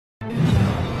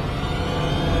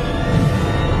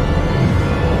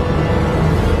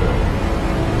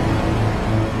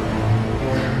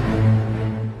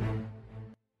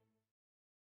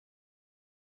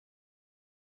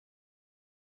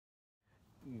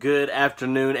Good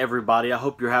afternoon, everybody. I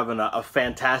hope you're having a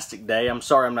fantastic day. I'm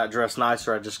sorry I'm not dressed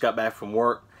nicer. I just got back from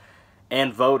work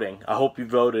and voting. I hope you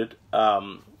voted.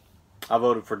 I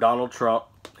voted for Donald Trump.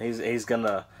 He's going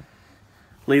to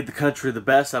lead the country the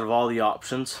best out of all the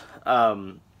options.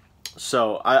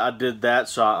 So I did that.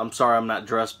 So I'm sorry I'm not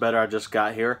dressed better. I just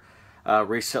got here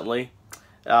recently.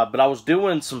 But I was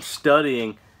doing some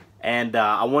studying, and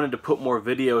I wanted to put more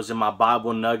videos in my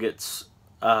Bible Nuggets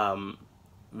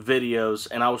videos,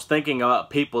 and I was thinking about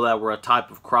people that were a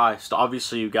type of Christ.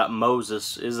 Obviously, you got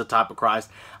Moses is a type of Christ.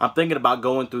 I'm thinking about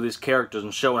going through these characters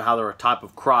and showing how they're a type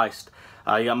of Christ.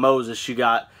 You got Moses, you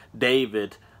got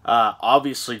David,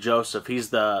 obviously Joseph.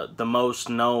 He's the most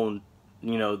known,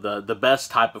 you know, the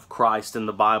best type of Christ in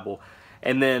the Bible.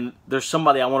 And then there's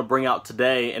somebody I want to bring out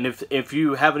today, and if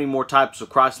you have any more types of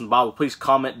Christ in the Bible, please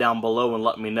comment down below and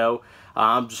let me know.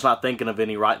 I'm just not thinking of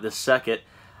any right this second.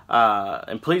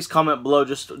 And please comment below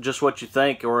just what you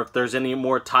think, or if there's any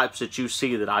more types that you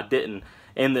see that I didn't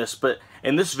in this. But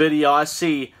in this video, I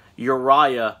see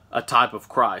Uriah, a type of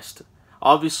Christ.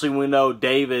 Obviously, we know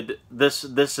David. This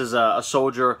is a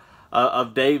soldier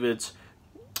of David's.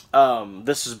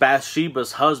 This is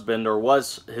Bathsheba's husband, or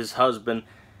was his husband.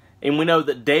 And we know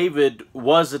that David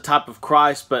was a type of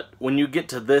Christ, but when you get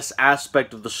to this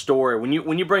aspect of the story, when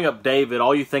you bring up David,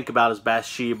 all you think about is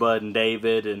Bathsheba and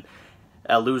David and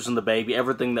losing the baby,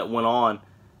 everything that went on.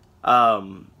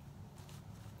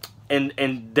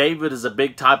 And David is a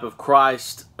big type of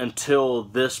Christ until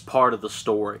this part of the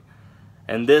story.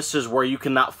 And this is where you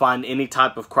cannot find any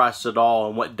type of Christ at all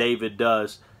in what David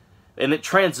does. And it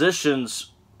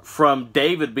transitions from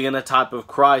David being a type of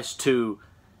Christ to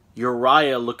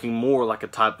Uriah looking more like a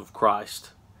type of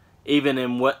Christ,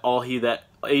 even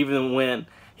when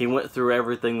he went through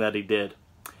everything that he did.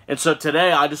 And so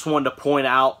today I just wanted to point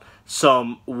out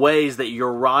some ways that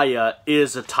Uriah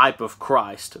is a type of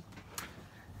Christ.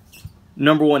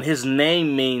 Number one, his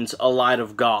name means a light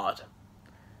of God.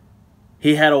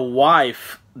 He had a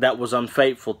wife that was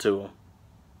unfaithful to him.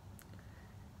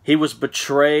 He was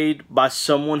betrayed by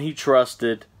someone he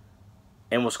trusted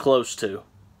and was close to.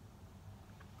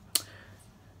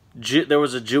 There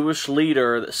was a Jewish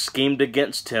leader that schemed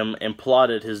against him and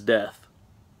plotted his death.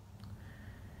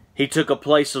 He took a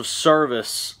place of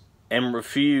service and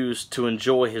refused to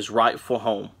enjoy his rightful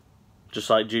home, just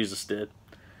like Jesus did.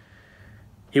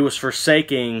 He was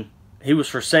forsaken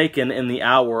in the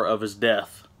hour of his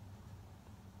death.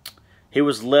 He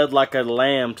was led like a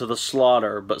lamb to the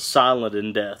slaughter, but silent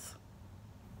in death.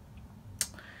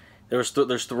 There's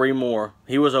three more.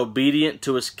 He was obedient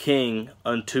to his king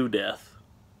unto death.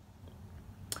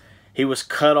 He was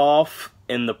cut off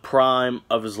in the prime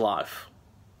of his life.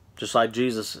 Just like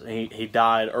Jesus, he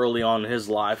died early on in his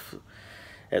life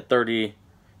at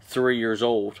 33 years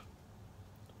old.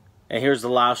 And here's the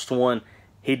last one.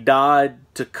 He died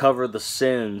to cover the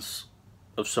sins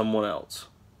of someone else.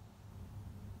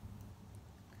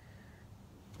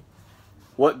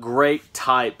 What great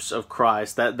types of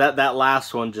Christ. That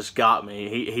last one just got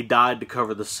me. He died to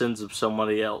cover the sins of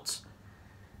somebody else.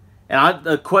 And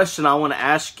the question I want to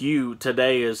ask you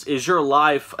today is your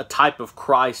life a type of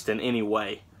Christ in any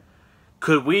way?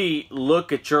 Could we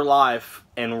look at your life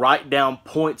and write down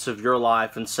points of your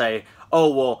life and say,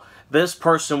 oh, well, this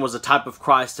person was a type of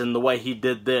Christ in the way he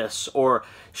did this, or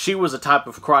she was a type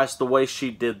of Christ the way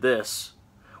she did this?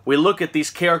 We look at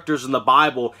these characters in the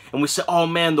Bible and we say, oh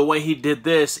man, the way he did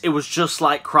this, it was just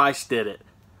like Christ did it.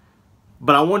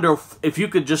 But I wonder if you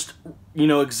could just,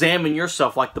 examine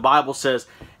yourself like the Bible says.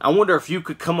 I wonder if you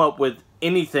could come up with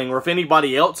anything, or if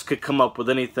anybody else could come up with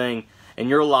anything in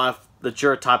your life that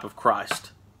you're a type of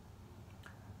Christ.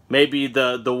 Maybe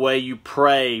the way you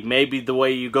pray, maybe the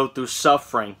way you go through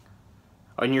suffering,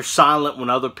 and you're silent when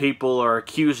other people are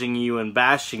accusing you and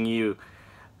bashing you.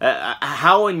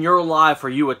 How in your life are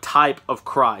you a type of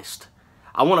Christ?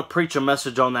 I want to preach a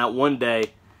message on that one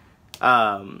day.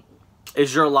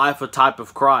 Is your life a type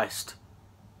of Christ?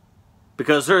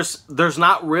 Because there's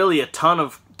not really a ton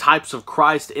of types of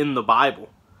Christ in the Bible.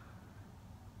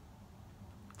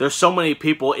 There's so many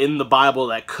people in the Bible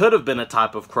that could have been a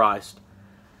type of Christ,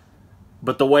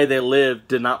 but the way they lived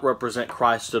did not represent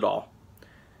Christ at all.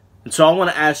 And so I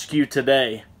want to ask you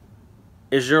today,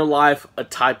 is your life a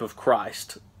type of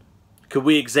Christ? Could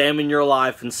we examine your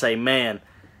life and say, man,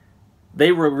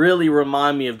 they really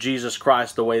remind me of Jesus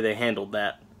Christ the way they handled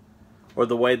that, or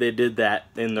the way they did that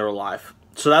in their life?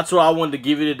 So that's what I wanted to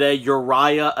give you today,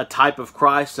 Uriah, a type of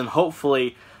Christ, and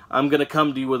hopefully I'm going to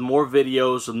come to you with more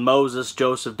videos with Moses,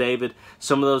 Joseph, David,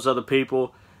 some of those other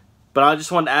people. But I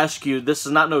just wanted to ask you, this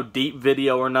is not no deep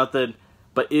video or nothing,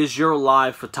 but is your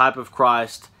life a type of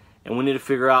Christ? And we need to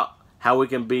figure out how we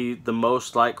can be the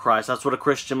most like Christ. That's what a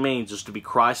Christian means, is to be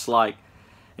Christ-like.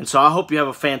 And so I hope you have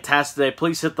a fantastic day.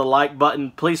 Please hit the like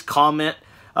button. Please comment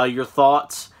your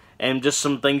thoughts and just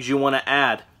some things you want to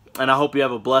add. And I hope you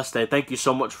have a blessed day. Thank you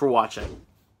so much for watching.